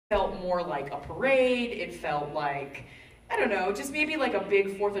felt more like a parade. It felt like, I don't know, just maybe like a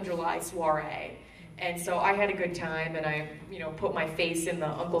big 4th of July soiree. And so I had a good time, and I, put my face in the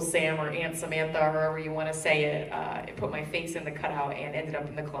Uncle Sam or Aunt Samantha, or however you want to say it. I put my face in the cutout and ended up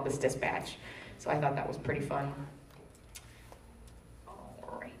in the Columbus Dispatch. So I thought that was pretty fun.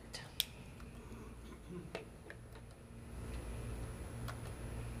 All right.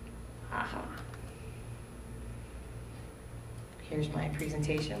 Aha. Here's my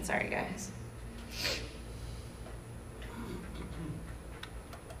presentation. Sorry, guys.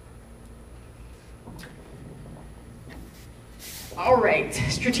 All right,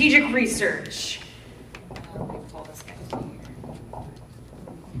 strategic research.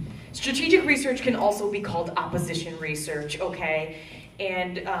 Strategic research can also be called opposition research, okay?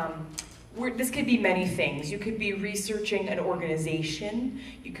 And this could be many things. You could be researching an organization.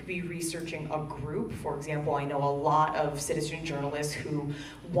 You could be researching a group. For example, I know a lot of citizen journalists who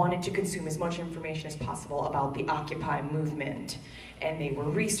wanted to consume as much information as possible about the Occupy movement. And they were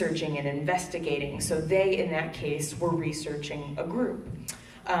researching and investigating. So they, in that case, were researching a group.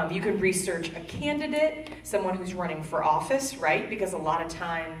 You could research a candidate, someone who's running for office, right? Because a lot of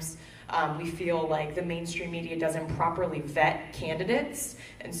times we feel like the mainstream media doesn't properly vet candidates.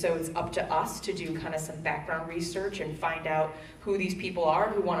 And so it's up to us to do kind of some background research and find out who these people are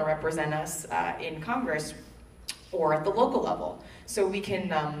who want to represent us in Congress or at the local level. So we can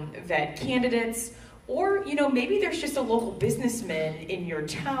vet candidates. Or, maybe there's just a local businessman in your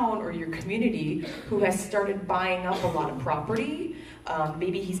town or your community who has started buying up a lot of property.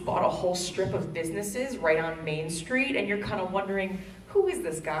 Maybe he's bought a whole strip of businesses right on Main Street, and you're kind of wondering, who is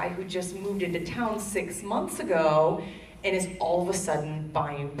this guy who just moved into town 6 months ago and is all of a sudden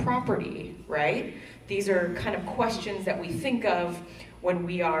buying property, right? These are kind of questions that we think of when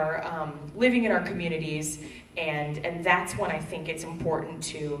we are living in our communities, and that's when I think it's important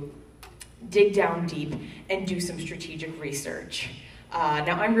to dig down deep and do some strategic research.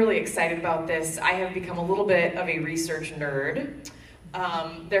 Now, I'm really excited about this. I have become a little bit of a research nerd.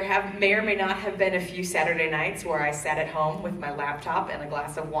 There may or may not have been a few Saturday nights where I sat at home with my laptop and a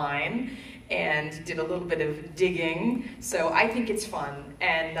glass of wine and did a little bit of digging. So I think it's fun.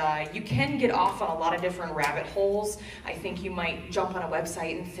 And you can get off on a lot of different rabbit holes. I think you might jump on a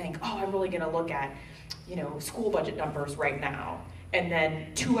website and think, oh, I'm really gonna look at, school budget numbers right now. And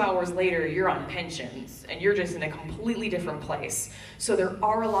then 2 hours later, you're on pensions, and you're just in a completely different place. So there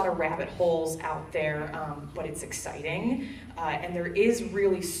are a lot of rabbit holes out there, but it's exciting. And there is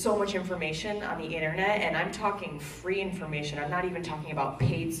really so much information on the internet, and I'm talking free information. I'm not even talking about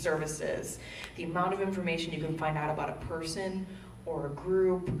paid services. The amount of information you can find out about a person or a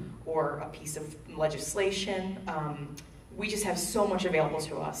group or a piece of legislation, we just have so much available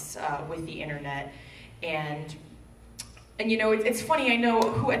to us with the internet. And it's funny,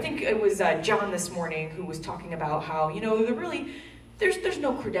 I think it was John this morning who was talking about how, there's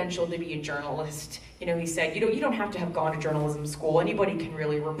no credential to be a journalist. He said, you don't have to have gone to journalism school. Anybody can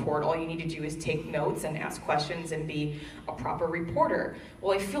really report. All you need to do is take notes and ask questions and be a proper reporter.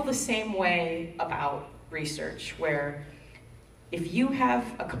 Well, I feel the same way about research, where if you have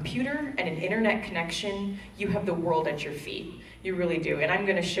a computer and an internet connection, you have the world at your feet. You really do. And I'm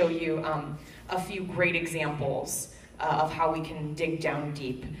going to show you a few great examples of how we can dig down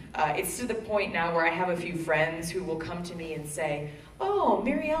deep. It's to the point now where I have a few friends who will come to me and say, oh,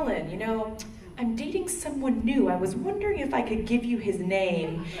 Mary Ellen, I'm dating someone new. I was wondering if I could give you his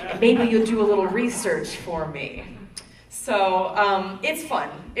name, and maybe you'll do a little research for me. So it's fun.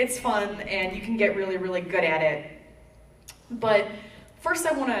 It's fun, and you can get really, really good at it. But first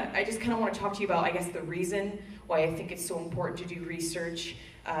I just kind of want to talk to you about, I guess, the reason why I think it's so important to do research.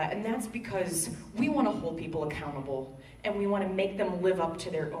 And that's because we want to hold people accountable, and we want to make them live up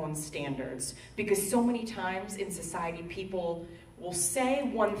to their own standards. Because so many times in society, people will say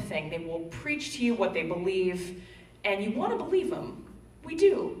one thing, they will preach to you what they believe, and you want to believe them. We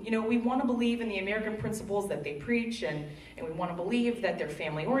do. We want to believe in the American principles that they preach, and we want to believe that they're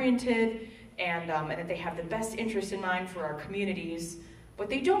family-oriented, and that they have the best interest in mind for our communities, but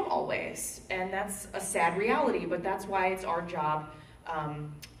they don't always. And that's a sad reality, but that's why it's our job.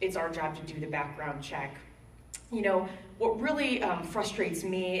 It's our job to do the background check. What really frustrates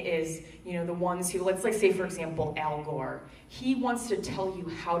me is, the ones who, let's say, for example, Al Gore. He wants to tell you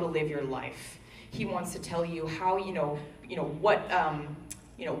how to live your life. He wants to tell you how,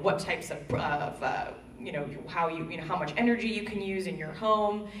 what types of, how much energy you can use in your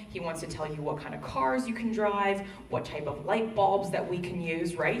home. He wants to tell you what kind of cars you can drive, what type of light bulbs that we can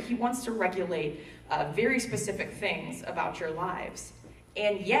use, right? He wants to regulate very specific things about your lives.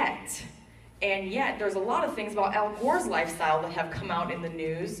 And yet, And yet, there's a lot of things about Al Gore's lifestyle that have come out in the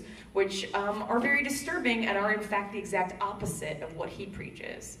news, which are very disturbing and are in fact the exact opposite of what he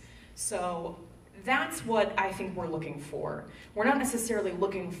preaches. So that's what I think we're looking for. We're not necessarily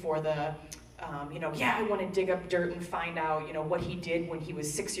looking for the, yeah, I want to dig up dirt and find out, what he did when he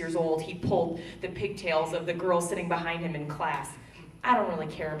was 6 years old. He pulled the pigtails of the girl sitting behind him in class. I don't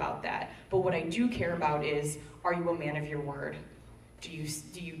really care about that. But what I do care about is, are you a man of your word? Do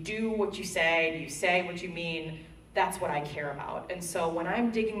you do what you say? Do you say what you mean? That's what I care about. And so when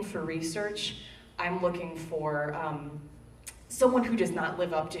I'm digging for research, I'm looking for someone who does not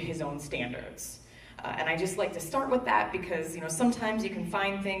live up to his own standards. And I just like to start with that because, sometimes you can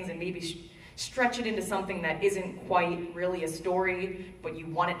find things and maybe stretch it into something that isn't quite really a story, but you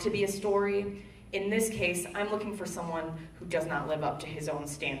want it to be a story. In this case, I'm looking for someone who does not live up to his own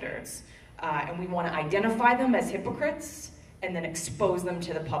standards. And we want to identify them as hypocrites and then expose them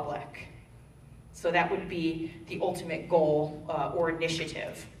to the public. So that would be the ultimate goal or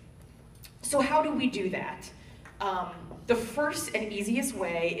initiative. So how do we do that? The first and easiest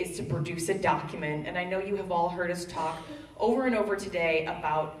way is to produce a document, and I know you have all heard us talk over and over today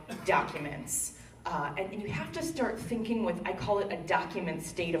about documents. And you have to start thinking with, I call it a document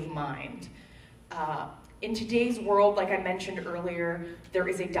state of mind. In today's world, like I mentioned earlier, there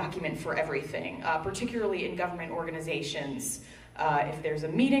is a document for everything, particularly in government organizations. If there's a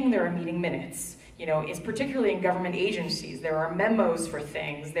meeting, there are meeting minutes. It's particularly in government agencies. There are memos for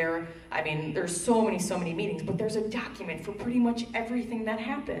things. There's so many meetings, but there's a document for pretty much everything that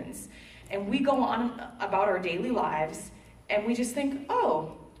happens. And we go on about our daily lives, and we just think,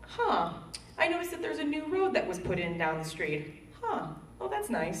 I noticed that there's a new road that was put in down the street. Oh, that's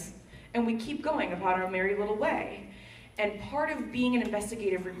nice. And we keep going about our merry little way. And part of being an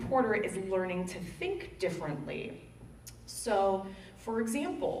investigative reporter is learning to think differently. So, for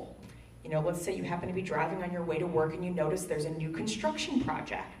example, let's say you happen to be driving on your way to work and you notice there's a new construction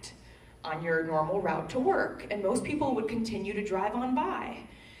project on your normal route to work. And most people would continue to drive on by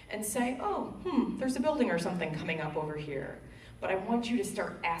and say, there's a building or something coming up over here. But I want you to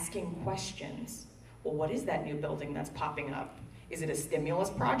start asking questions. Well, what is that new building that's popping up? Is it a stimulus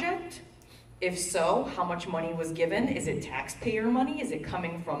project? If so, how much money was given? Is it taxpayer money? Is it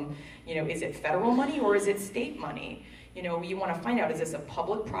coming from, is it federal money or is it state money? You want to find out, is this a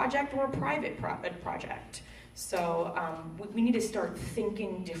public project or a private project? So we need to start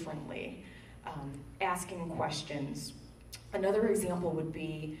thinking differently, asking questions. Another example would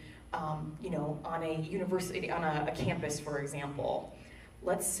be, on a university, on a campus, for example.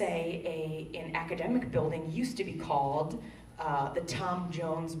 Let's say an academic building used to be called the Tom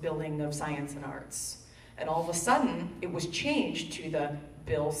Jones Building of Science and Arts. And all of a sudden, it was changed to the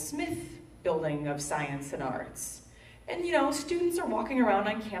Bill Smith Building of Science and Arts. And students are walking around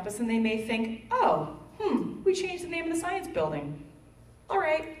on campus and they may think, we changed the name of the science building. All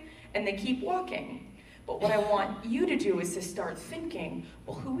right, and they keep walking. But what I want you to do is to start thinking,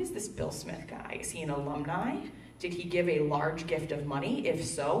 well, who is this Bill Smith guy? Is he an alumni? Did he give a large gift of money? If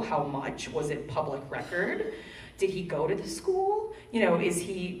so, how much? Was it public record? Did he go to the school? Is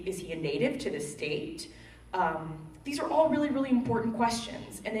he a native to the state? These are all really, really important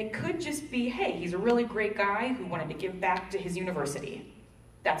questions. And it could just be, hey, he's a really great guy who wanted to give back to his university.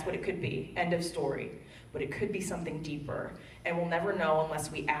 That's what it could be, end of story. But it could be something deeper. And we'll never know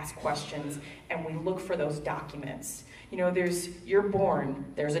unless we ask questions and we look for those documents. You're born,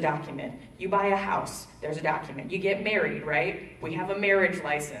 there's a document. You buy a house, there's a document. You get married, right? We have a marriage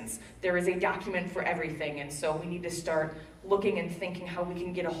license. There is a document for everything. And so we need to start looking and thinking how we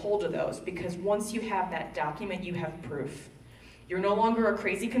can get a hold of those, because once you have that document, you have proof. You're no longer a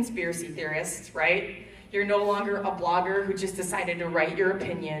crazy conspiracy theorist, right? You're no longer a blogger who just decided to write your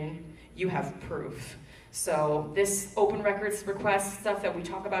opinion. You have proof. So this open records request stuff that we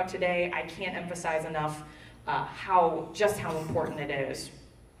talk about today, I can't emphasize enough how important it is.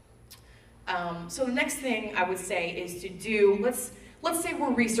 So the next thing I would say is to do, let's say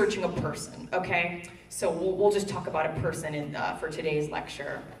we're researching a person, okay? So we'll just talk about a person for today's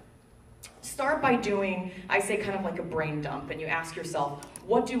lecture. Start by doing, I say, kind of like a brain dump, and you ask yourself,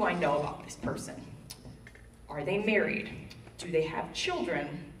 what do I know about this person? Are they married? Do they have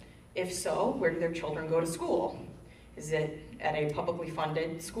children? If so, where do their children go to school? Is it at a publicly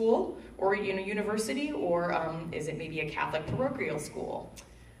funded school or in a university, or is it maybe a Catholic parochial school?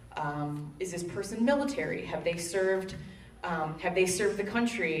 Is this person military? Have they served the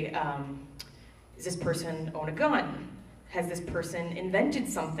country? Does this person own a gun? Has this person invented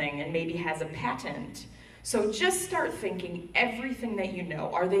something and maybe has a patent? So just start thinking everything that you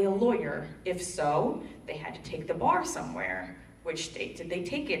know. Are they a lawyer? If so, they had to take the bar somewhere. Which state did they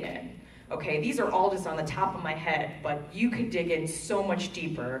take it in? Okay, these are all just on the top of my head, but you could dig in so much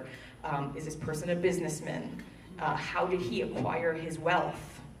deeper. Is this person a businessman? How did he acquire his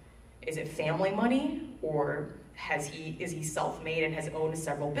wealth? Is it family money, or is he self-made and has owned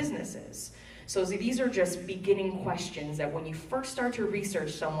several businesses? So these are just beginning questions that when you first start to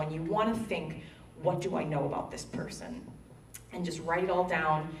research someone, you want to think, what do I know about this person? And just write it all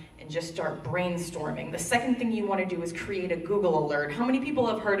down and just start brainstorming. The second thing you want to do is create a Google alert. How many people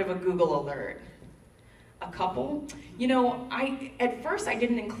have heard of a Google alert? A couple? You know, at first I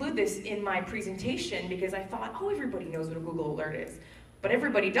didn't include this in my presentation because I thought, oh, everybody knows what a Google alert is. But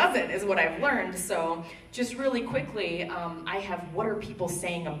everybody doesn't, is what I've learned. So just really quickly, I have what are people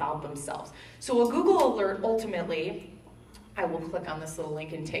saying about themselves. So a Google alert, ultimately, I will click on this little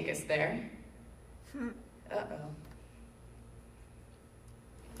link and take us there. Uh-oh.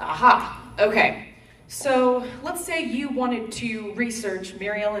 Aha, okay. So let's say you wanted to research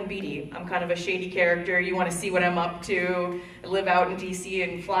Mary Ellen Beatty. I'm kind of a shady character. You want to see what I'm up to. I live out in DC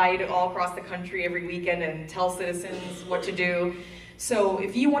and fly all across the country every weekend and tell citizens what to do. So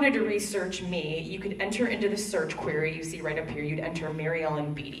if you wanted to research me, you could enter into the search query you see right up here. You'd enter Mary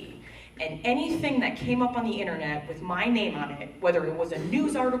Ellen Beatty. And anything that came up on the internet with my name on it, whether it was a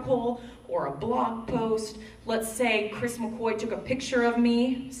news article or a blog post, let's say Chris McCoy took a picture of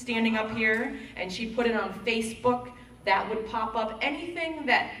me standing up here and she put it on Facebook, that would pop up. Anything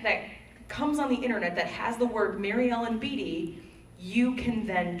that comes on the internet that has the word Mary Ellen Beatty, you can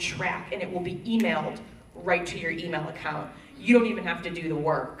then track and it will be emailed right to your email account. You don't even have to do the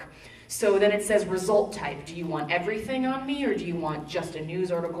work. So then it says result type. Do you want everything on me, or do you want just a news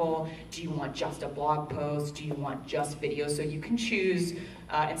article? Do you want just a blog post? Do you want just video? So you can choose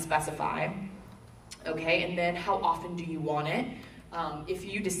and specify. Okay, and then how often do you want it? If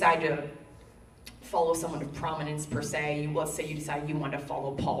you decide to follow someone of prominence per se, let's say you decide you want to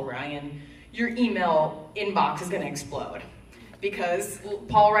follow Paul Ryan, your email inbox is going to explode, because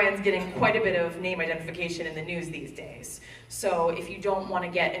Paul Ryan's getting quite a bit of name identification in the news these days. So if you don't want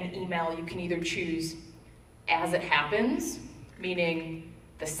to get an email, you can either choose as it happens, meaning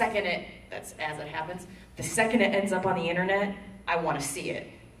the second it ends up on the internet, I want to see it.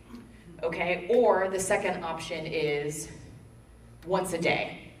 Okay, or the second option is once a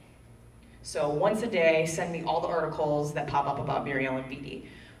day. So once a day, send me all the articles that pop up about Mary Ellen Beatty.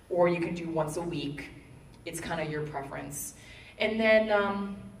 Or you can do once a week. It's kind of your preference. And then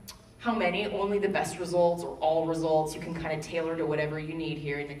how many? Only the best results or all results. You can kind of tailor to whatever you need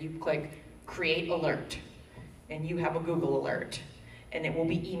here. And then you click Create Alert. And you have a Google alert. And it will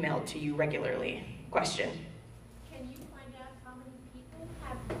be emailed to you regularly. Question? Can you find out how many people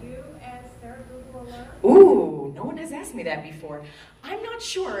have you as their Google alert? Ooh, no one has asked me that before. I'm not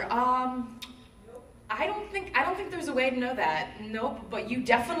sure. I don't think there's a way to know that. Nope, but you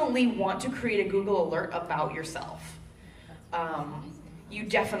definitely want to create a Google alert about yourself. You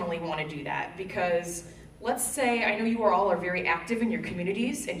definitely want to do that, because let's say, I know you all are very active in your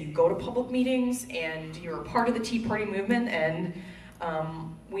communities and you go to public meetings and you're a part of the Tea Party movement, and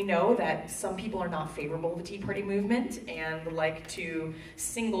we know that some people are not favorable to the Tea Party movement and like to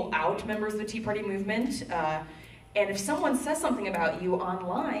single out members of the Tea Party movement. And if someone says something about you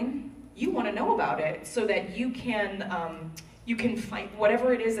online, you want to know about it so that you can fight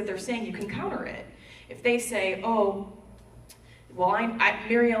whatever it is that they're saying, you can counter it. If they say, oh, well,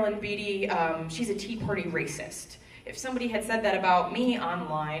 Mary Ellen Beatty, she's a Tea Party racist. If somebody had said that about me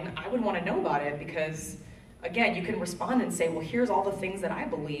online, I would want to know about it, because, again, you can respond and say, well, here's all the things that I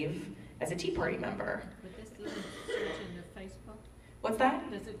believe as a Tea Party member. But this doesn't search into Facebook? What's that?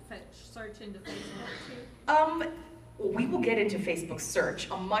 Does it search into Facebook too? We will get into Facebook search,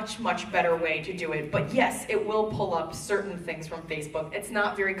 a much, much better way to do it. But yes, it will pull up certain things from Facebook. It's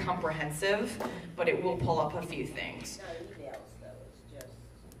not very comprehensive, but it will pull up a few things.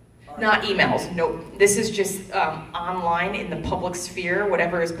 Not emails, nope. This is just online in the public sphere,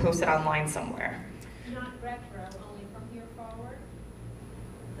 whatever is posted online somewhere. Not retro, only from here forward?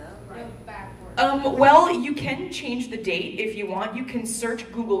 No, right. Backward. Well, you can change the date if you want. You can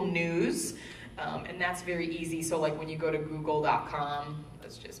search Google News, and that's very easy. So like when you go to google.com,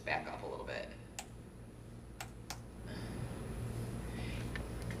 let's just back up a little bit.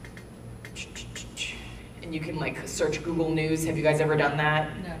 And you can like search Google News. Have you guys ever done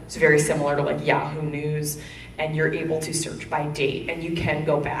that? No. It's very similar to like Yahoo News, and you're able to search by date, and you can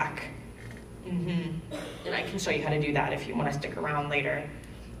go back. And I can show you how to do that if you want to stick around later.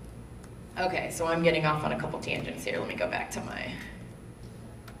 Okay, so I'm getting off on a couple tangents here. Let me go back to my...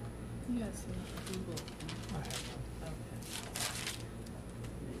 Yes, Google.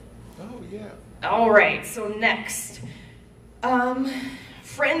 Oh, yeah. All right, so next. From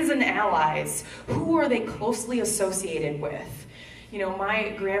friends and allies. Who are they closely associated with? You know,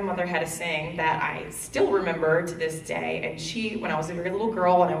 my grandmother had a saying that I still remember to this day, and she, when I was a very little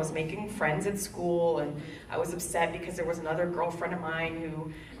girl and I was making friends at school, and I was upset because there was another girlfriend of mine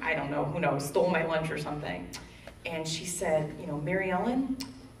who, I don't know, who knows, stole my lunch or something. And she said, you know, Mary Ellen,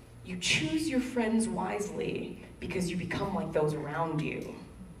 you choose your friends wisely because you become like those around you.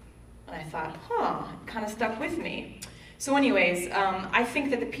 And I thought, it kind of stuck with me. So anyways, I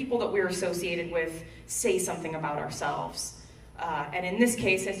think that the people that we're associated with say something about ourselves. And in this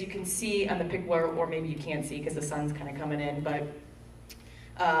case, as you can see on the pic, or maybe you can't see because the sun's kind of coming in, but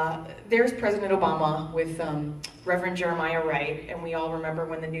there's President Obama with Reverend Jeremiah Wright, and we all remember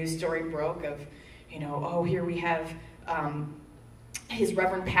when the news story broke of, you know, oh, here we have his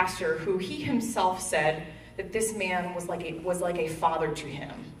Reverend pastor, who he himself said that this man was like a father to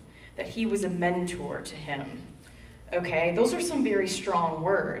him, that he was a mentor to him. Okay, those are some very strong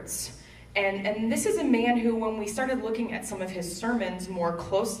words. And this is a man who, when we started looking at some of his sermons more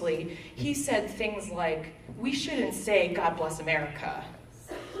closely, he said things like, we shouldn't say, God bless America.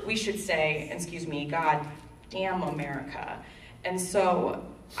 We should say, excuse me, God damn America. And so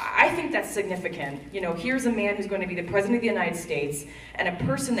I think that's significant. You know, here's a man who's going to be the President of the United States, and a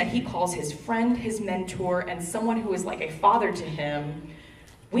person that he calls his friend, his mentor, and someone who is like a father to him.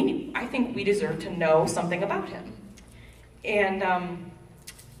 I think we deserve to know something about him. And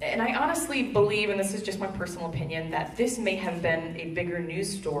I honestly believe, and this is just my personal opinion, that this may have been a bigger news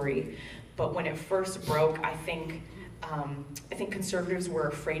story, but when it first broke, I think conservatives were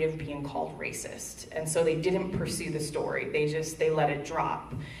afraid of being called racist, and so they didn't pursue the story. They let it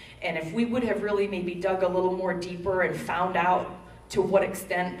drop. And if we would have really maybe dug a little more deeper and found out to what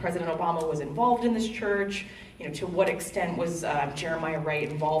extent President Obama was involved in this church, you know, to what extent was Jeremiah Wright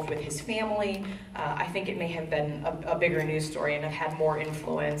involved with his family, I think it may have been a bigger news story and have had more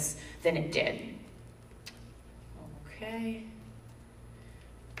influence than it did. Okay.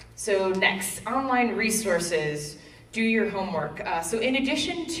 So next, online resources. Do your homework. So in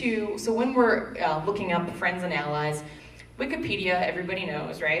addition to, so when we're looking up friends and allies, Wikipedia, everybody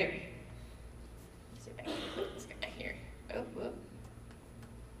knows, right? Let's get back here. Oh, whoop.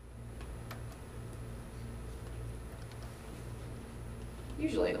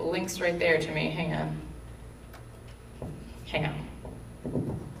 Usually it links right there to me. Hang on. Hang on.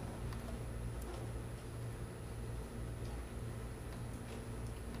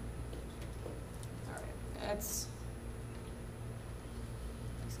 All right, that's...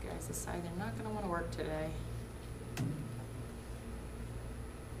 These guys decide they're not going to want to work today.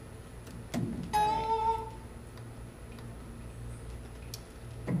 All right.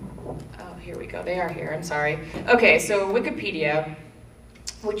 Oh, here we go. They are here. I'm sorry. Okay, so Wikipedia,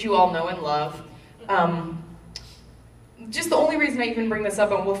 which you all know and love. Just the only reason I even bring this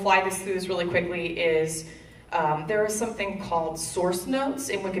up, and we'll fly through this really quickly, is there is something called source notes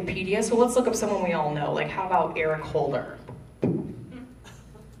in Wikipedia. So let's look up someone we all know. Like, how about Eric Holder?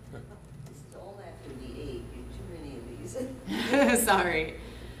 Stole after the 8. Too many of these. Sorry.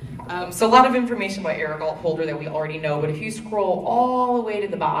 So a lot of information about Eric Holder that we already know, but if you scroll all the way to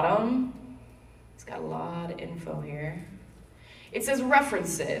the bottom, it's got a lot of info here. It says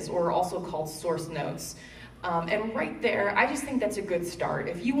references, or also called source notes. And right there, I just think that's a good start.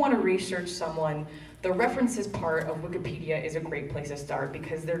 If you want to research someone, the references part of Wikipedia is a great place to start,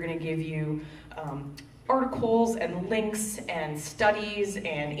 because they're going to give you articles and links and studies and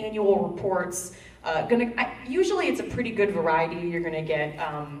annual reports. Usually it's a pretty good variety you're going to get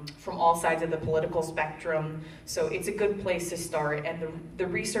from all sides of the political spectrum, so it's a good place to start, and the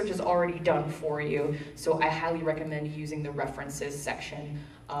research is already done for you, so I highly recommend using the references section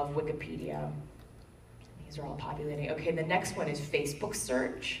of Wikipedia. These are all populating. Okay, the next one is Facebook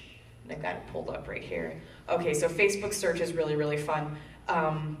search. And I've got it pulled up right here. Okay, so Facebook search is really, really fun.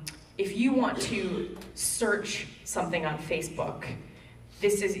 If you want to search something on Facebook,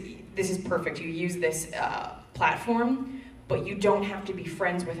 this is perfect. You use this platform, but you don't have to be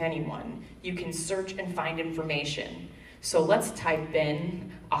friends with anyone. You can search and find information. So let's type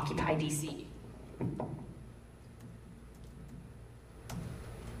in Occupy DC.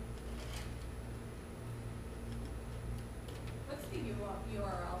 What's the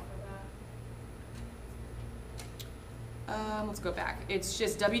URL for that? Let's go back. It's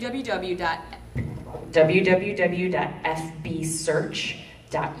just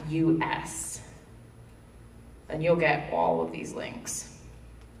www.fbsearch.us. And you'll get all of these links.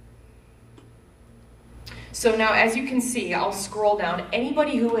 So now, as you can see, I'll scroll down.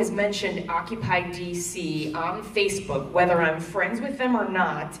 Anybody who has mentioned Occupy DC on Facebook, whether I'm friends with them or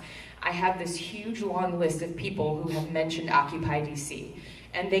not, I have this huge long list of people who have mentioned Occupy DC.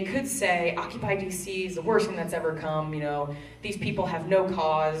 And they could say, Occupy DC is the worst thing that's ever come, you know, these people have no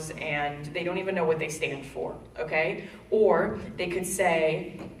cause and they don't even know what they stand for, okay? Or they could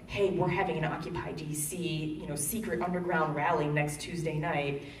say, hey, we're having an Occupy DC, you know, secret underground rally next Tuesday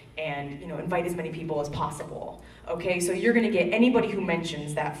night, and, you know, invite as many people as possible, okay? So you're gonna get anybody who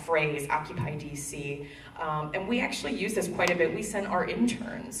mentions that phrase, Occupy DC, and we actually use this quite a bit. We sent our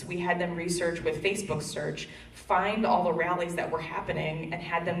interns, we had them research with Facebook search, find all the rallies that were happening, and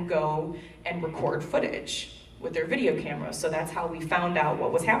had them go and record footage with their video cameras. So that's how we found out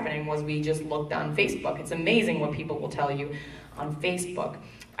what was happening, was we just looked on Facebook. It's amazing what people will tell you on Facebook.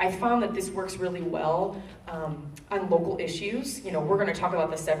 I found that this works really well on local issues. You know, we're gonna talk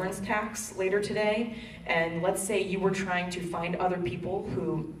about the severance tax later today, and let's say you were trying to find other people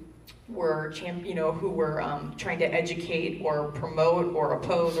who were, trying to educate or promote or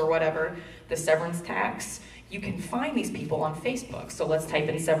oppose or whatever the severance tax. You can find these people on Facebook. So let's type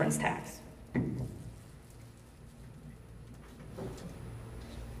in severance tax.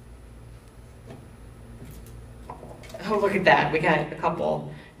 Oh, look at that. We got a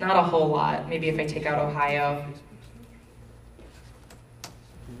couple. Not a whole lot. Maybe if I take out Ohio.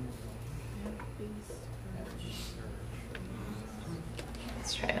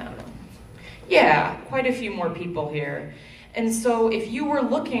 Let's try that one. Yeah, quite a few more people here. And so if you were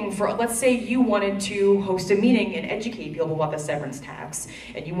looking for, let's say you wanted to host a meeting and educate people about the severance tax,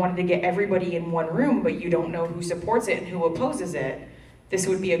 and you wanted to get everybody in one room, but you don't know who supports it and who opposes it, this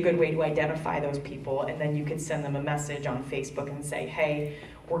would be a good way to identify those people, and then you could send them a message on Facebook and say, hey,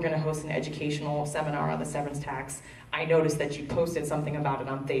 we're gonna host an educational seminar on the severance tax. I noticed that you posted something about it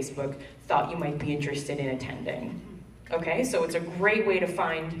on Facebook, thought you might be interested in attending. Okay, so it's a great way to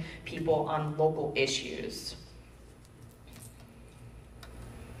find people on local issues.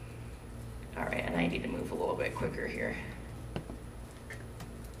 All right, and I need to move a little bit quicker here.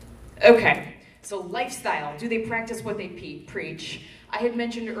 Okay, so lifestyle. Do they practice what they preach? I had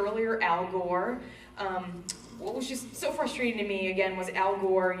mentioned earlier Al Gore. What was just so frustrating to me, again, was Al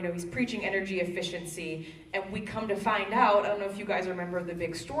Gore, you know, he's preaching energy efficiency, and we come to find out, I don't know if you guys remember the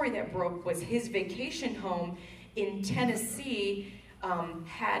big story that broke, was his vacation home in Tennessee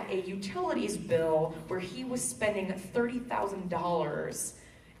had a utilities bill where he was spending $30,000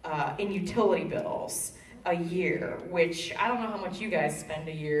 in utility bills a year, which I don't know how much you guys spend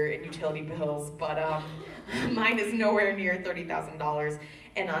a year in utility bills, but mine is nowhere near $30,000.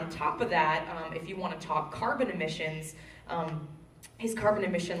 And on top of that, if you want to talk carbon emissions, his carbon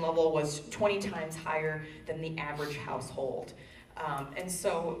emission level was 20 times higher than the average household. And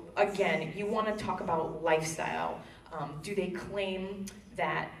so, again, you want to talk about lifestyle. Do they claim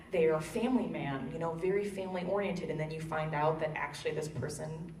that they're a family man, you know, very family oriented, and then you find out that actually this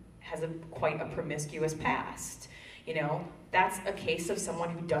person has quite a promiscuous past? You know, that's a case of someone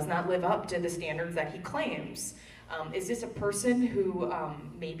who does not live up to the standards that he claims. Is this a person who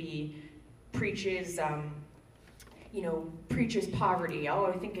maybe preaches, preaches poverty? Oh,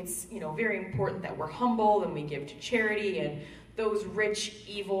 I think it's, you know, very important that we're humble and we give to charity, and those rich,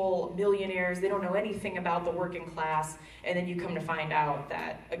 evil millionaires, they don't know anything about the working class, and then you come to find out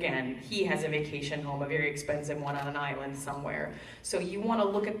that, again, he has a vacation home, a very expensive one on an island somewhere. So you want to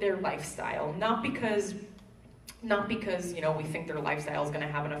look at their lifestyle, not because you know, we think their lifestyle is going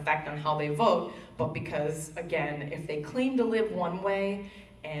to have an effect on how they vote, but because, again, if they claim to live one way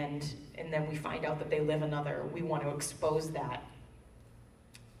and then we find out that they live another, we want to expose that.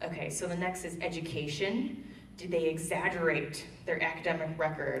 Okay, so the next is education. Did they exaggerate their academic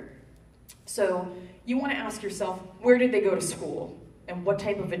record? So you want to ask yourself, where did they go to school? And what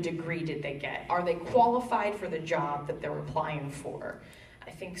type of a degree did they get? Are they qualified for the job that they're applying for?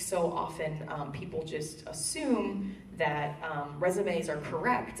 I think so often people just assume that resumes are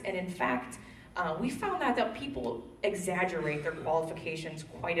correct, and in fact, we found out that people exaggerate their qualifications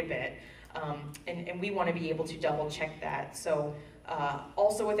quite a bit, and we want to be able to double check that. So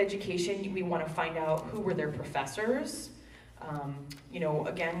also with education, we want to find out who were their professors. You know,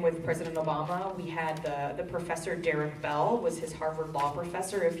 again, with President Obama, we had the professor Derek Bell was his Harvard law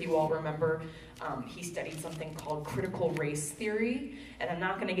professor. If you all remember, he studied something called critical race theory, and I'm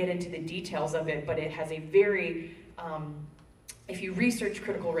not going to get into the details of it, but it has a very, if you research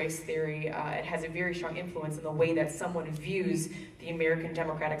critical race theory, it has a very strong influence in the way that someone views the American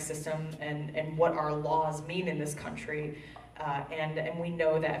democratic system and what our laws mean in this country. And we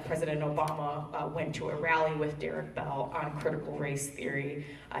know that President Obama went to a rally with Derek Bell on critical race theory.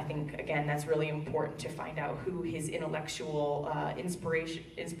 I think, again, that's really important to find out who his intellectual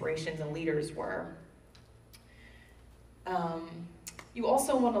inspirations and leaders were. You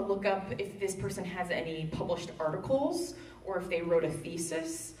also want to look up if this person has any published articles or if they wrote a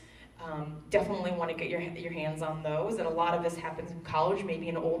thesis. Definitely want to get your hands on those, and a lot of this happens in college, maybe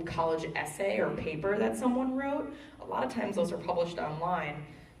an old college essay or paper that someone wrote. A lot of times those are published online,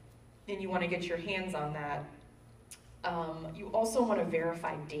 and you want to get your hands on that. You also want to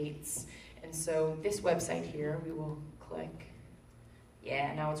verify dates, and so this website here, we will click.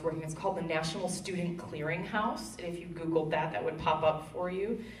 Yeah, now it's working. It's called the National Student Clearinghouse, and if you Googled that, that would pop up for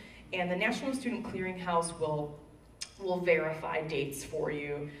you. And the National Student Clearinghouse will verify dates for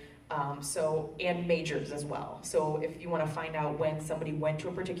you. And majors as well. So if you want to find out when somebody went to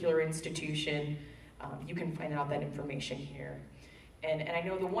a particular institution, you can find out that information here. And I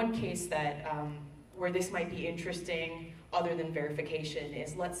know the one case that where this might be interesting, other than verification,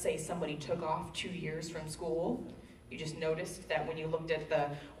 is let's say somebody took off 2 years from school. You just noticed that when you looked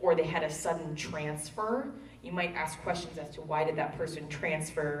at or they had a sudden transfer, you might ask questions as to why did that person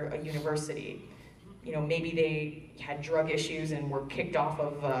transfer a university. You know, maybe they had drug issues and were kicked off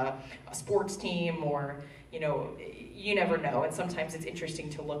of a sports team, or, you know, you never know. And sometimes it's interesting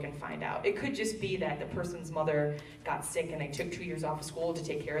to look and find out. It could just be that the person's mother got sick and they took 2 years off of school to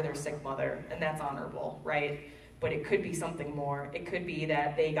take care of their sick mother, and that's honorable, right? But it could be something more. It could be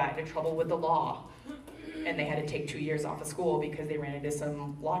that they got into trouble with the law and they had to take 2 years off of school because they ran into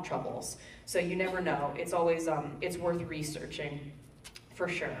some law troubles. So you never know. It's always, it's worth researching, for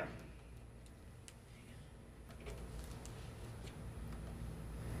sure.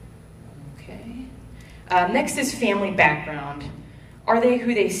 Okay. Next is family background. Are they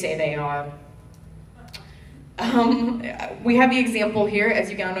who they say they are? We have the example here,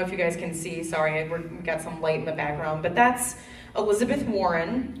 as you, I don't know if you guys can see, sorry, we've got some light in the background, but that's Elizabeth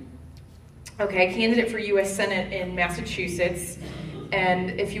Warren, okay, candidate for U.S. Senate in Massachusetts.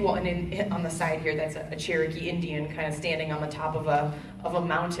 And if you want, on the side here, that's a Cherokee Indian kind of standing on the top of a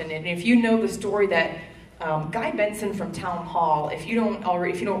mountain. And if you know the story that Guy Benson from Town Hall, if you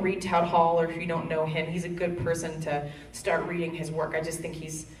don't read Town Hall, or if you don't know him, he's a good person to start reading his work. I just think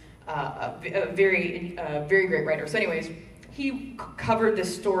he's a very great writer. So anyways, he covered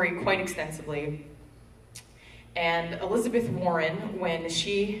this story quite extensively. And Elizabeth Warren, when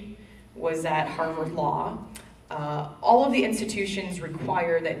she was at Harvard Law, all of the institutions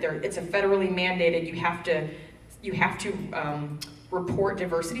require that it's a federally mandated, you have to report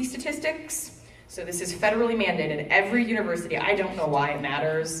diversity statistics. So this is federally mandated. Every university, I don't know why it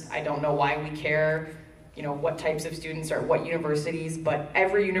matters. I don't know why we care, you know, what types of students are at what universities, but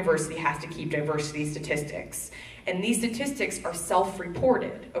every university has to keep diversity statistics. And these statistics are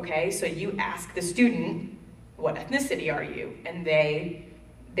self-reported, okay? So you ask the student, what ethnicity are you? And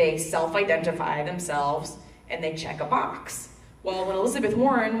they self-identify themselves and they check a box. Well, when Elizabeth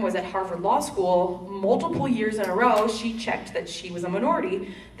Warren was at Harvard Law School, multiple years in a row, she checked that she was a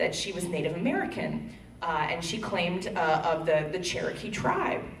minority, that she was Native American, and she claimed of the Cherokee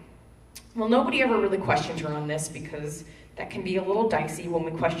tribe. Well, nobody ever really questioned her on this, because that can be a little dicey when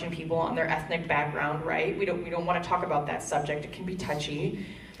we question people on their ethnic background, right? We don't want to talk about that subject. It can be touchy.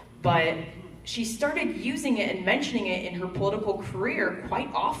 But she started using it and mentioning it in her political career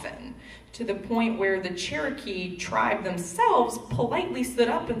quite often, to the point where the Cherokee tribe themselves politely stood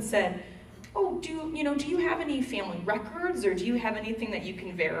up and said, oh, do you have any family records, or do you have anything that you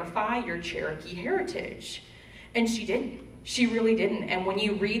can verify your Cherokee heritage? And she didn't. She really didn't. And when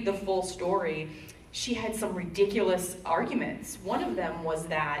you read the full story, she had some ridiculous arguments. One of them was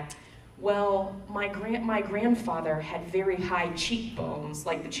that, well, my grandfather had very high cheekbones,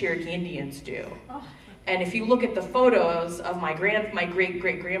 like the Cherokee Indians do. Oh. And if you look at the photos of my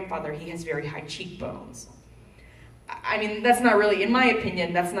great-great-grandfather, he has very high cheekbones. I mean, that's not really, in my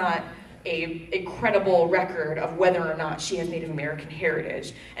opinion, that's not a credible record of whether or not she has Native American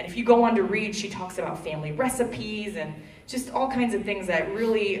heritage. And if you go on to read, she talks about family recipes and just all kinds of things that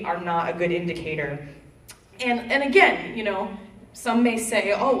really are not a good indicator. And again, you know, some may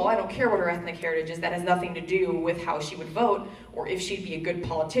say, oh, well, I don't care what her ethnic heritage is. That has nothing to do with how she would vote or if she'd be a good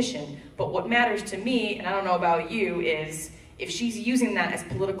politician. But what matters to me, and I don't know about you, is if she's using that as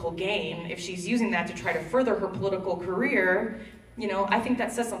political gain, if she's using that to try to further her political career, you know, I think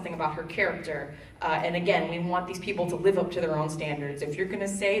that says something about her character. And again, we want these people to live up to their own standards. If you're going to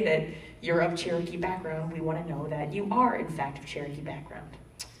say that you're of Cherokee background, we want to know that you are, in fact, of Cherokee background.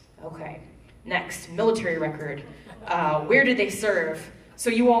 Okay, next, military record. Where did they serve? So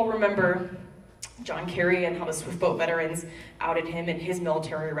you all remember John Kerry and how the Swift Boat veterans outed him in his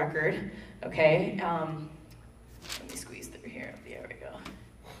military record. Okay, let me squeeze through here. There we go.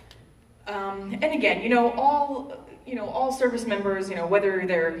 And again, all service members, whether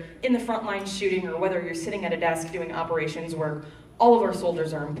they're in the front line shooting or whether you're sitting at a desk doing operations work, all of our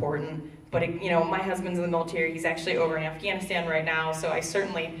soldiers are important, but my husband's in the military. He's actually over in Afghanistan right now, so I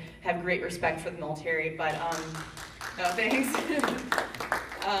certainly have great respect for the military, but no, thanks.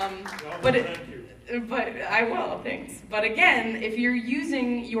 But I will, thanks. But again, if you're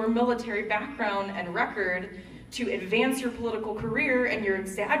using your military background and record to advance your political career and you're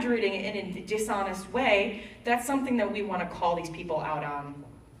exaggerating it in a dishonest way, that's something that we want to call these people out on.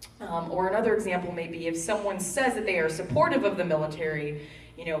 Or another example may be if someone says that they are supportive of the military,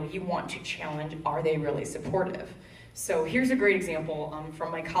 you want to challenge, are they really supportive? So here's a great example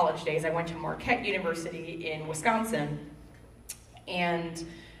from my college days. I went to Marquette University in Wisconsin, and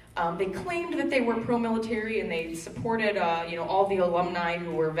they claimed that they were pro-military and they supported all the alumni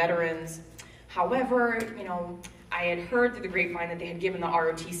who were veterans. However, I had heard through the grapevine that they had given the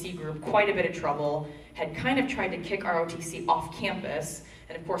ROTC group quite a bit of trouble, had kind of tried to kick ROTC off campus,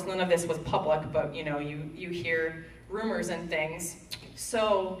 and of course none of this was public, but you hear rumors and things.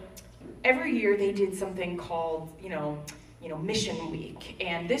 So every year they did something called, Mission Week.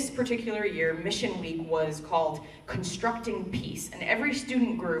 And this particular year, Mission Week was called Constructing Peace. And every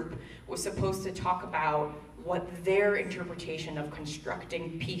student group was supposed to talk about what their interpretation of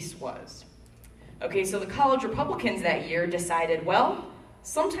constructing peace was. Okay, so the college Republicans that year decided, well,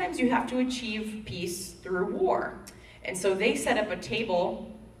 sometimes you have to achieve peace through war. And so they set up a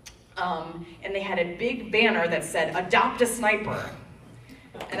table, and they had a big banner that said, "Adopt a Sniper."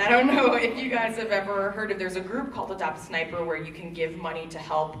 And I don't know if you guys have ever heard of, there's a group called Adopt a Sniper where you can give money to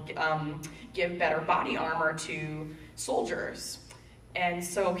help give better body armor to soldiers. And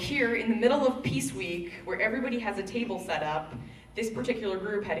so here in the middle of Peace Week, where everybody has a table set up, this particular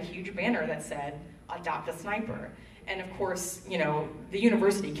group had a huge banner that said, "Adopt a Sniper." And of course, the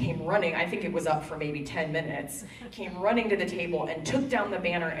university came running, I think it was up for maybe 10 minutes, came running to the table and took down the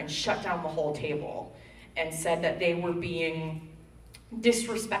banner and shut down the whole table and said that they were being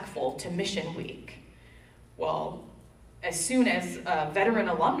disrespectful to Mission Week. Well, as soon as veteran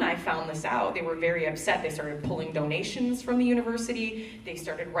alumni found this out, they were very upset. They started pulling donations from the university. They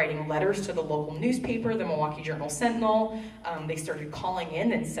started writing letters to the local newspaper, the Milwaukee Journal-Sentinel. They started calling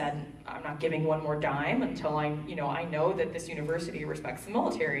in and said, "I'm not giving one more dime until I know that this university respects the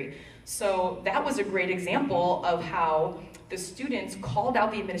military." So that was a great example of how the students called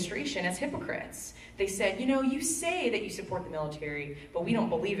out the administration as hypocrites. They said, you say that you support the military, but we don't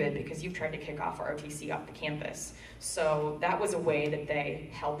believe it because you've tried to kick off ROTC off the campus. So that was a way that they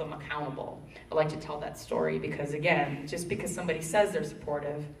held them accountable. I like to tell that story because, again, just because somebody says they're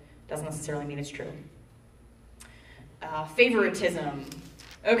supportive doesn't necessarily mean it's true. Favoritism.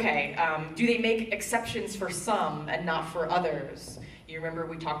 Okay, do they make exceptions for some and not for others? You remember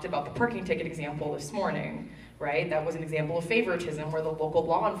we talked about the parking ticket example this morning, right? That was an example of favoritism where the local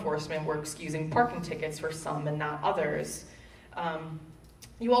law enforcement were excusing parking tickets for some and not others.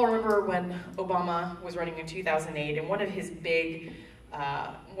 You all remember when Obama was running in 2008, and one of his big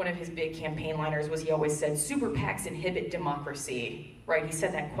campaign liners was, he always said, "Super PACs inhibit democracy," right? He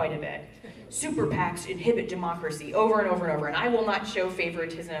said that quite a bit. Super PACs inhibit democracy, over and over and over, and I will not show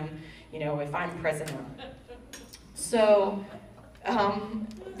favoritism, if I'm president. So,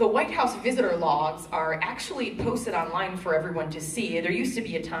 the White House visitor logs are actually posted online for everyone to see. There used to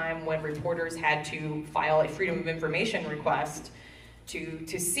be a time when reporters had to file a Freedom of Information request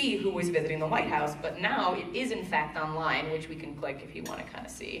to see who was visiting the White House, but now it is in fact online, which we can click if you want to kind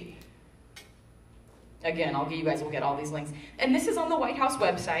of see. Again, you guys will get all these links. And this is on the White House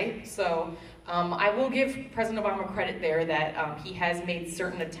website, so I will give President Obama credit there that he has made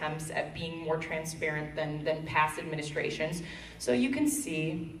certain attempts at being more transparent than past administrations. So you can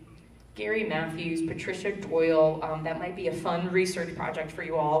see Gary Matthews, Patricia Doyle. That might be a fun research project for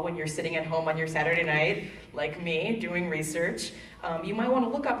you all when you're sitting at home on your Saturday night, like me, doing research. You might want to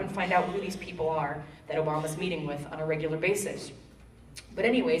look up and find out who these people are that Obama's meeting with on a regular basis. But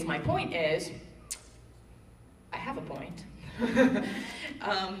anyways, my point is, I have a point.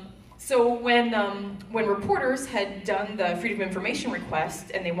 So when reporters had done the Freedom of Information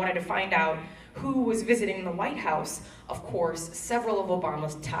request and they wanted to find out who was visiting the White House, of course, several of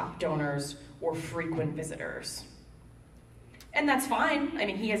Obama's top donors were frequent visitors. And that's fine. I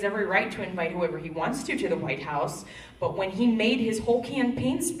mean, he has every right to invite whoever he wants to the White House, but when he made his whole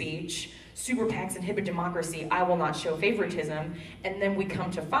campaign speech, "Super PACs inhibit democracy, I will not show favoritism," and then we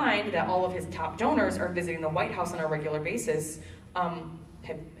come to find that all of his top donors are visiting the White House on a regular basis.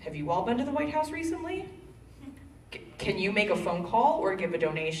 Have you all been to the White House recently? Can you make a phone call or give a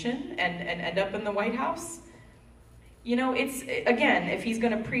donation and end up in the White House? It's, again, if he's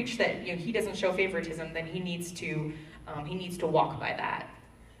going to preach that he doesn't show favoritism, then he needs to walk by that.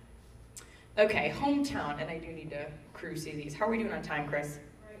 Okay, hometown, and I do need to crew see these. How are we doing on time, Chris?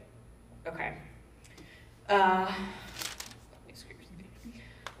 Right. Okay.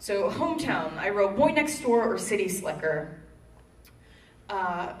 So hometown, I wrote boy next door or city slicker.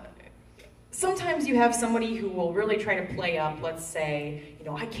 Sometimes you have somebody who will really try to play up, let's say,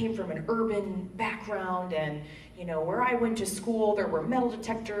 I came from an urban background and, where I went to school, there were metal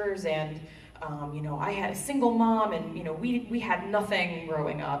detectors and, I had a single mom and, we had nothing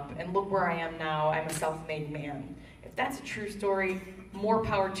growing up and look where I am now, I'm a self-made man. If that's a true story, more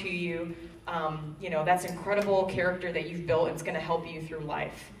power to you. That's incredible character that you've built. It's going to help you through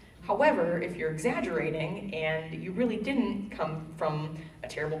life. However, if you're exaggerating and you really didn't come from a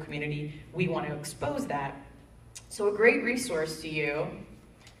terrible community, we want to expose that. So a great resource to you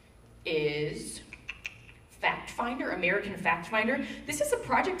is Fact Finder, American Fact Finder. This is a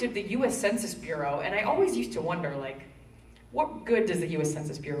project of the U.S. Census Bureau, and I always used to wonder, what good does the U.S.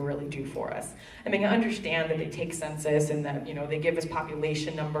 Census Bureau really do for us? I mean, I understand that they take census and that, they give us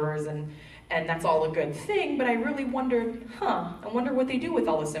population numbers and that's all a good thing, but I really wondered, I wonder what they do with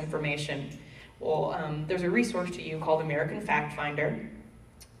all this information. Well, there's a resource to you called American Fact Finder,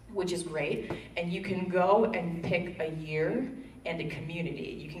 which is great, and you can go and pick a year and a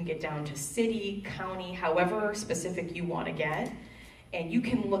community. You can get down to city, county, however specific you want to get, and you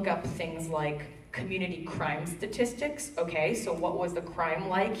can look up things like community crime statistics. Okay, so what was the crime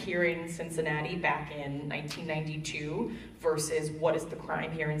like here in Cincinnati back in 1992 versus what is the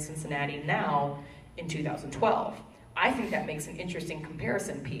crime here in Cincinnati now in 2012? I think that makes an interesting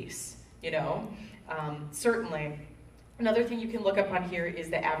comparison piece, Certainly. Another thing you can look up on here is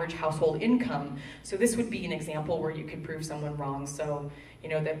the average household income. So this would be an example where you could prove someone wrong. So,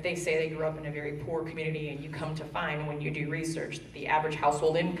 that they say they grew up in a very poor community and you come to find when you do research that the average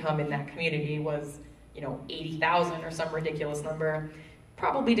household income in that community was, 80,000 or some ridiculous number,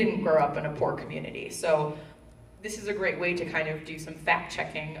 probably didn't grow up in a poor community. So this is a great way to kind of do some fact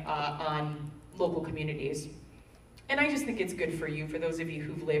checking on local communities. And I just think it's good for you, for those of you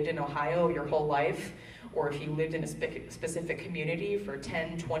who've lived in Ohio your whole life, or if you lived in a specific community for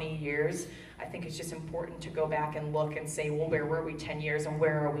 10, 20 years, I think it's just important to go back and look and say, well, where were we 10 years and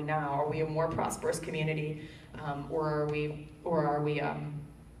where are we now? Are we a more prosperous community, or are we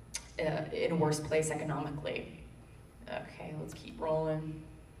in a worse place economically? Okay, let's keep rolling.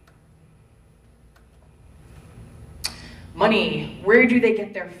 Money, where do they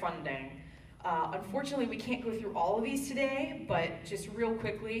get their funding? Unfortunately, we can't go through all of these today, but just real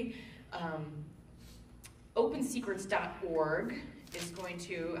quickly, OpenSecrets.org is going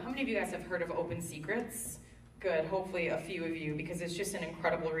to, how many of you guys have heard of Open Secrets? Good, hopefully a few of you, because it's just an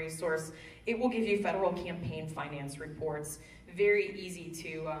incredible resource. It will give you federal campaign finance reports, very easy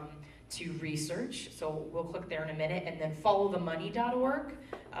to research, so we'll click there in a minute, and then followthemoney.org.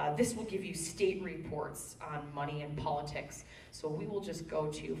 This will give you state reports on money and politics. So we will just go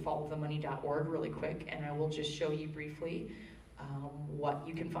to followthemoney.org really quick, and I will just show you briefly what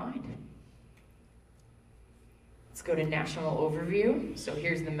you can find. Let's go to National Overview. So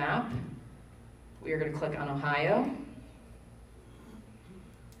here's the map. We are going to click on Ohio.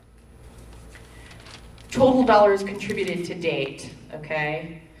 Total dollars contributed to date,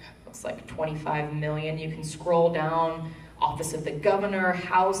 okay? Looks like 25 million. You can scroll down, Office of the Governor,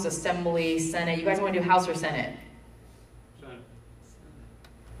 House, Assembly, Senate. You guys want to do House or Senate? Senate.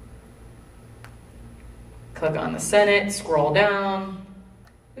 Click on the Senate, scroll down.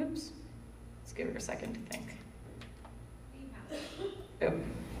 Oops. Let's give it a second to think. Oh.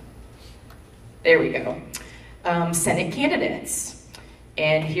 There we go. Senate candidates.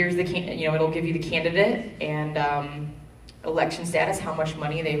 And here's the, it'll give you the candidate and election status, how much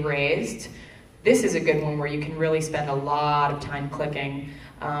money they raised. This is a good one where you can really spend a lot of time clicking.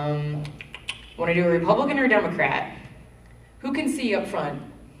 Want to do a Republican or a Democrat? Who can see up front?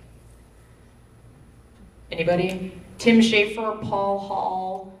 Anybody? Tim Schafer, Paul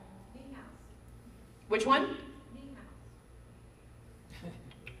Hall. Which one?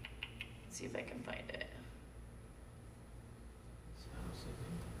 Let's see if I can find it.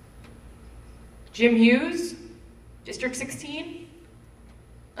 Jim Hughes, District 16?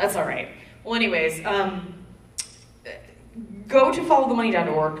 That's all right. Well, anyways, go to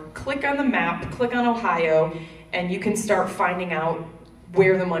followthemoney.org, click on the map, click on Ohio, and you can start finding out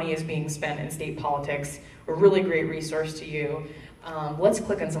where the money is being spent in state politics. A really great resource to you. Let's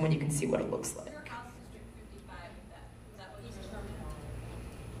click on someone you can see what it looks like.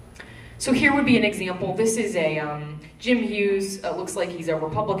 So here would be an example. This is a Jim Hughes. Looks like he's a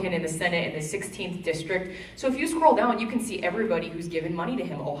Republican in the Senate in the 16th district. So if you scroll down, you can see everybody who's given money to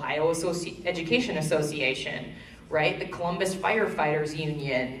him. Ohio Education Association, right? The Columbus Firefighters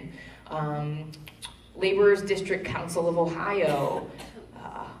Union, Laborers District Council of Ohio,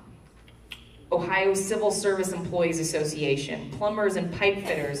 Ohio Civil Service Employees Association, plumbers and pipe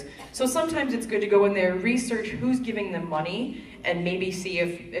fitters. So sometimes it's good to go in there, research who's giving them money, and maybe see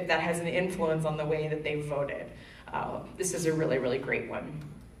if that has an influence on the way that they voted. This is a really, really great one.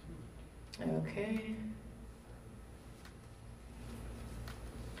 Okay.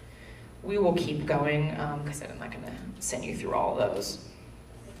 We will keep going because I'm not going to send you through all of those.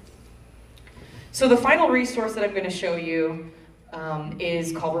 So the final resource that I'm going to show you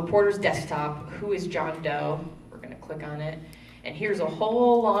is called Reporter's Desktop. Who is John Doe? We're going to click on it. And here's a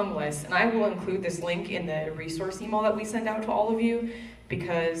whole long list. And I will include this link in the resource email that we send out to all of you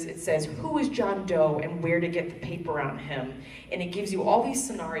because it says who is John Doe and where to get the paper on him. And it gives you all these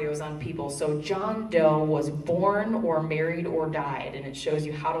scenarios on people. So John Doe was born or married or died. And it shows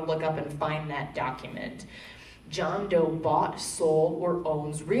you how to look up and find that document. John Doe bought, sold, or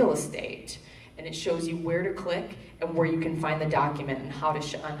owns real estate. And it shows you where to click and where you can find the document and how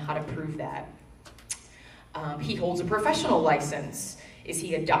to prove that. He holds a professional license. Is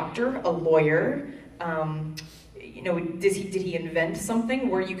he a doctor, a lawyer? Did he invent something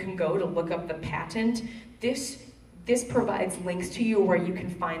where you can go to look up the patent? This provides links to you where you can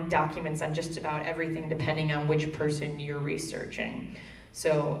find documents on just about everything depending on which person you're researching.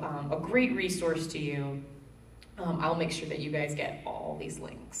 So a great resource to you. I'll make sure that you guys get all these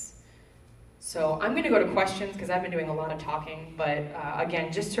links. So I'm going to go to questions because I've been doing a lot of talking, but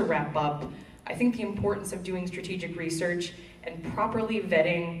again, just to wrap up, I think the importance of doing strategic research and properly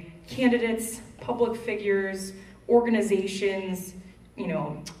vetting candidates, public figures, organizations,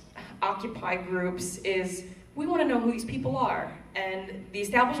 Occupy groups is we want to know who these people are. And the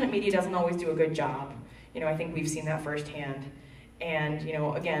establishment media doesn't always do a good job. I think we've seen that firsthand. And,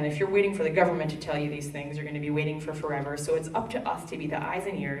 again, if you're waiting for the government to tell you these things, you're going to be waiting for forever. So it's up to us to be the eyes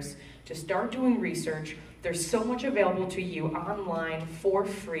and ears, to start doing research. There's so much available to you online for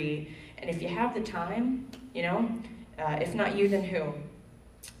free. And if you have the time, if not you, then who?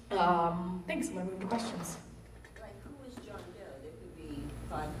 Thanks, I'm going to move to questions. Like, who is John Doe? There could be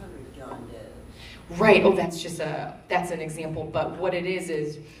 500 John Doe. Right, that's an example. But what it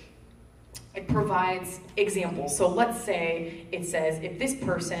is it provides examples. So let's say it says if this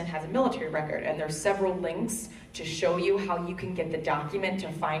person has a military record, and there's several links to show you how you can get the document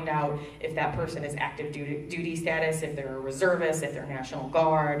to find out if that person is active duty status, if they're a reservist, if they're National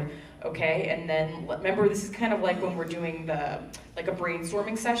Guard, okay? And then remember, this is kind of like when we're doing a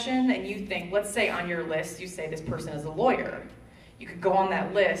brainstorming session, and you think, let's say on your list, you say this person is a lawyer. You could go on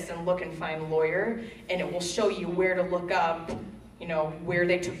that list and look and find lawyer, and it will show you where to look up, where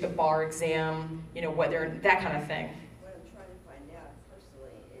they took the bar exam, whether, that kind of thing. What I'm trying to find out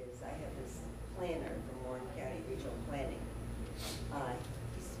personally is I have this planner from Warren County Regional Planning.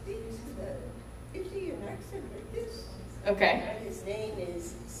 He speaks the 50-year accent like this. Okay. His name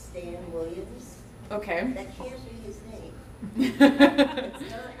is Stan Williams. Okay. That can't be his name. It's not,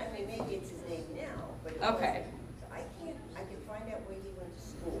 maybe it's his name now, but it okay. wasn't. I can find out where he went to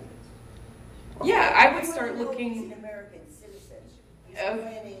school. Yeah, I would start looking. He's an American citizen. He's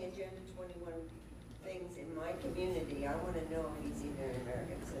planning Agenda 21 things in my community. I want to know if he's even an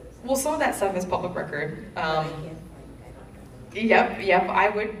American citizen. Well, some of that stuff is public record. I can't find that. Yep, I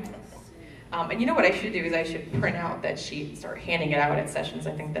would. And you know what I should do is I should print out that sheet and start handing it out at sessions.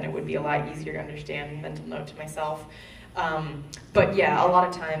 I think then it would be a lot easier to understand, mental note to myself. But yeah, a lot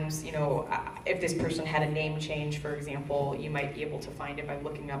of times, if this person had a name change, for example, you might be able to find it by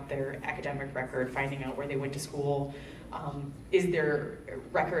looking up their academic record, finding out where they went to school. Is there a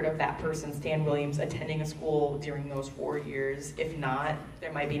record of that person, Stan Williams, attending a school during those 4 years? If not,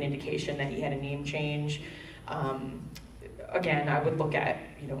 there might be an indication that he had a name change. Again, I would look at,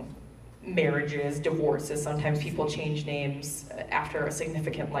 marriages, divorces. Sometimes people change names after a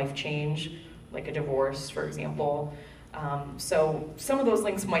significant life change, like a divorce, for example. So some of those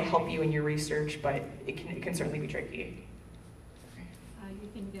links might help you in your research, but it can certainly be tricky. You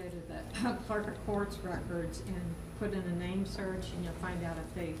can go to the clerk of courts records and put in a name search, and you'll find out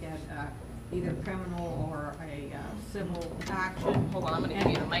if they get either criminal or a civil action. Hold on, I'm going to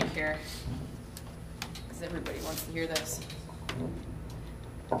give you the mic here, because everybody wants to hear this.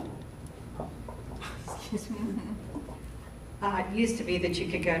 Excuse me. It used to be that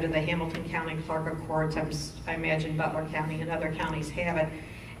you could go to the Hamilton County Clerk of Courts, I imagine Butler County and other counties have it,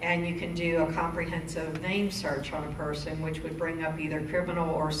 and you can do a comprehensive name search on a person, which would bring up either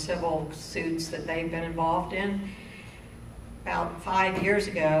criminal or civil suits that they've been involved in. About 5 years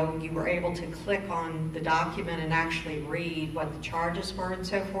ago, you were able to click on the document and actually read what the charges were and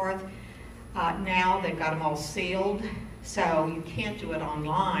so forth. Now they've got them all sealed, So you can't do it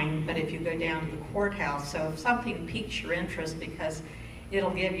online, but if you go down to the courthouse, so if something piques your interest, because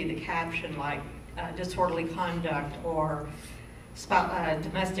it'll give you the caption like disorderly conduct or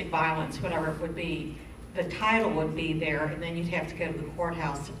domestic violence, whatever it would be, the title would be there, and then you'd have to go to the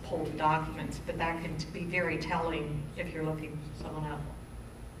courthouse to pull the documents, but that can be very telling if you're looking someone up.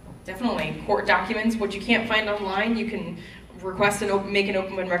 Definitely. Court documents, what you can't find online, you can request make an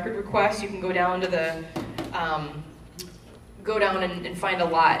open record request. You can go down to the, and find a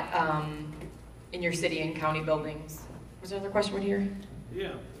lot in your city and county buildings. Was there another question right here?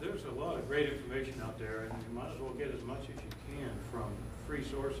 Yeah, there's a lot of great information out there, and you might as well get as much as you can from free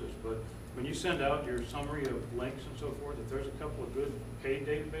sources. But when you send out your summary of links and so forth, if there's a couple of good paid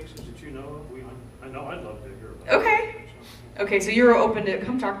databases that you know of, I know I'd love to hear about. Okay. Okay, so you're open to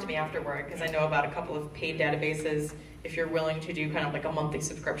come talk to me afterward, because I know about a couple of paid databases if you're willing to do kind of like a monthly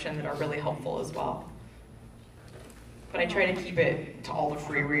subscription that are really helpful as well. But I try to keep it to all the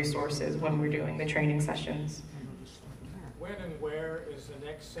free resources when we're doing the training sessions. When and where is the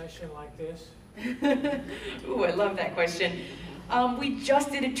next session like this? Ooh, I love that question. We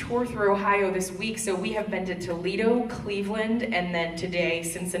just did a tour through Ohio this week, so we have been to Toledo, Cleveland, and then today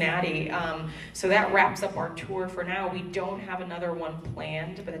Cincinnati. So that wraps up our tour for now. We don't have another one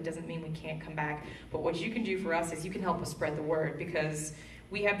planned, but that doesn't mean we can't come back. But what you can do for us is you can help us spread the word, because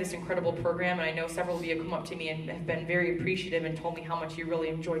we have this incredible program, and I know several of you have come up to me and have been very appreciative and told me how much you really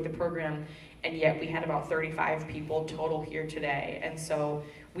enjoyed the program, and yet we had about 35 people total here today. And so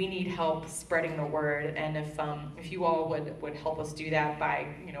we need help spreading the word, and if you all would help us do that by,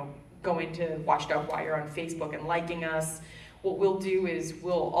 going to Watchdog Wire on Facebook and liking us. What we'll do is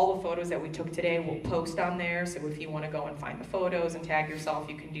all the photos that we took today, we'll post on there, so if you want to go and find the photos and tag yourself,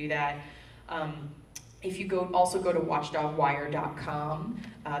 you can do that. If you also go to watchdogwire.com,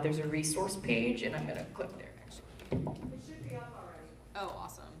 there's a resource page, and I'm going to click there actually. It should be up already. Oh,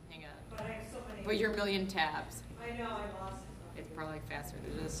 awesome. Hang on. But I have so many. Well, your million tabs. I know, I lost it. It's probably faster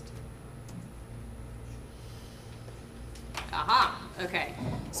to just... Aha, okay.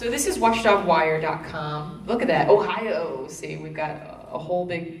 So this is watchdogwire.com. Look at that, Ohio. See, we've got a whole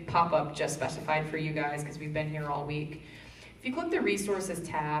big pop-up just specified for you guys because we've been here all week. If you click the resources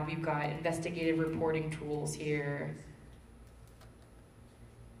tab, you've got investigative reporting tools here.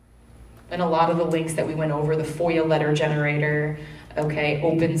 And a lot of the links that we went over, the FOIA letter generator, okay,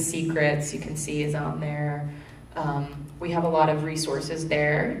 open secrets, you can see is on there. We have a lot of resources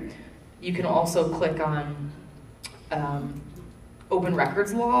there. You can also click on open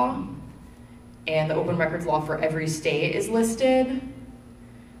records law, and the open records law for every state is listed.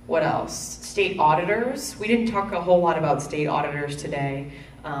 What else? State auditors. We didn't talk a whole lot about state auditors today,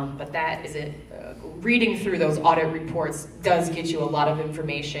 but that is it. Reading through those audit reports does get you a lot of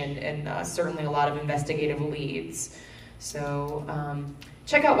information and certainly a lot of investigative leads. So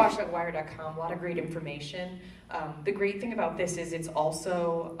check out watchdogwire.com, a lot of great information. The great thing about this is it's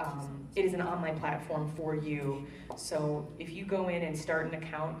also, it is an online platform for you. So if you go in and start an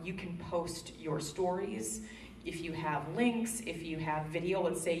account, you can post your stories. If you have links, if you have video,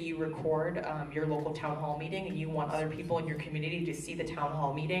 let's say you record your local town hall meeting and you want other people in your community to see the town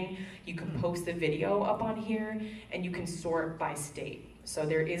hall meeting, you can post the video up on here and you can sort by state. So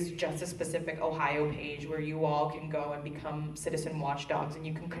there is just a specific Ohio page where you all can go and become citizen watchdogs and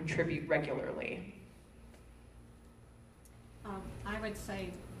you can contribute regularly. I would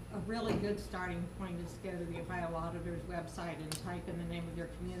say a really good starting point is to go to the Ohio Auditor's website and type in the name of your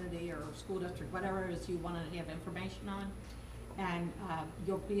community or school district, whatever it is you want to have information on. And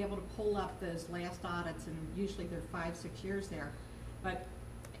you'll be able to pull up those last audits, and usually they're 5-6 years there. But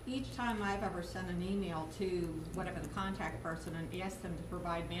each time I've ever sent an email to whatever the contact person and asked them to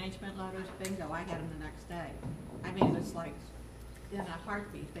provide management letters, bingo, I get them the next day. I mean, it's like in a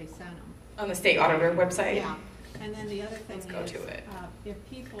heartbeat they sent them. On the state auditor website? Yeah. And then the other thing is, if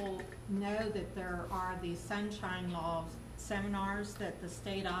people know that there are these Sunshine Law seminars that the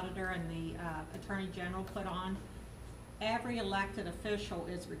state auditor and the Attorney General put on, every elected official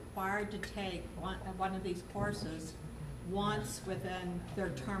is required to take one of these courses once within their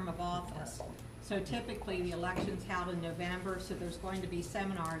term of office. So typically the election's held in November, so there's going to be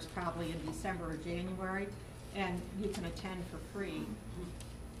seminars probably in December or January, and you can attend for free.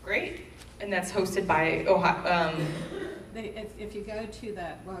 Great. And that's hosted by Ohio. If you go to you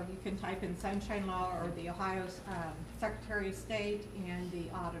can type in Sunshine Law or the Ohio Secretary of State and the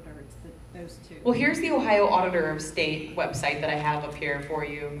auditor. It's those two. Well, here's the Ohio Auditor of State website that I have up here for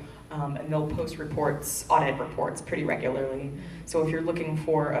you. And they'll post reports, audit reports, pretty regularly. So if you're looking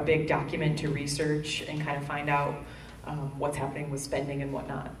for a big document to research and kind of find out what's happening with spending and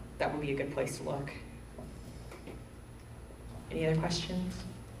whatnot, that would be a good place to look. Any other questions?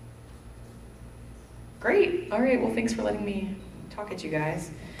 Great. All right. Well, thanks for letting me talk at you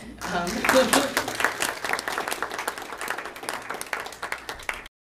guys.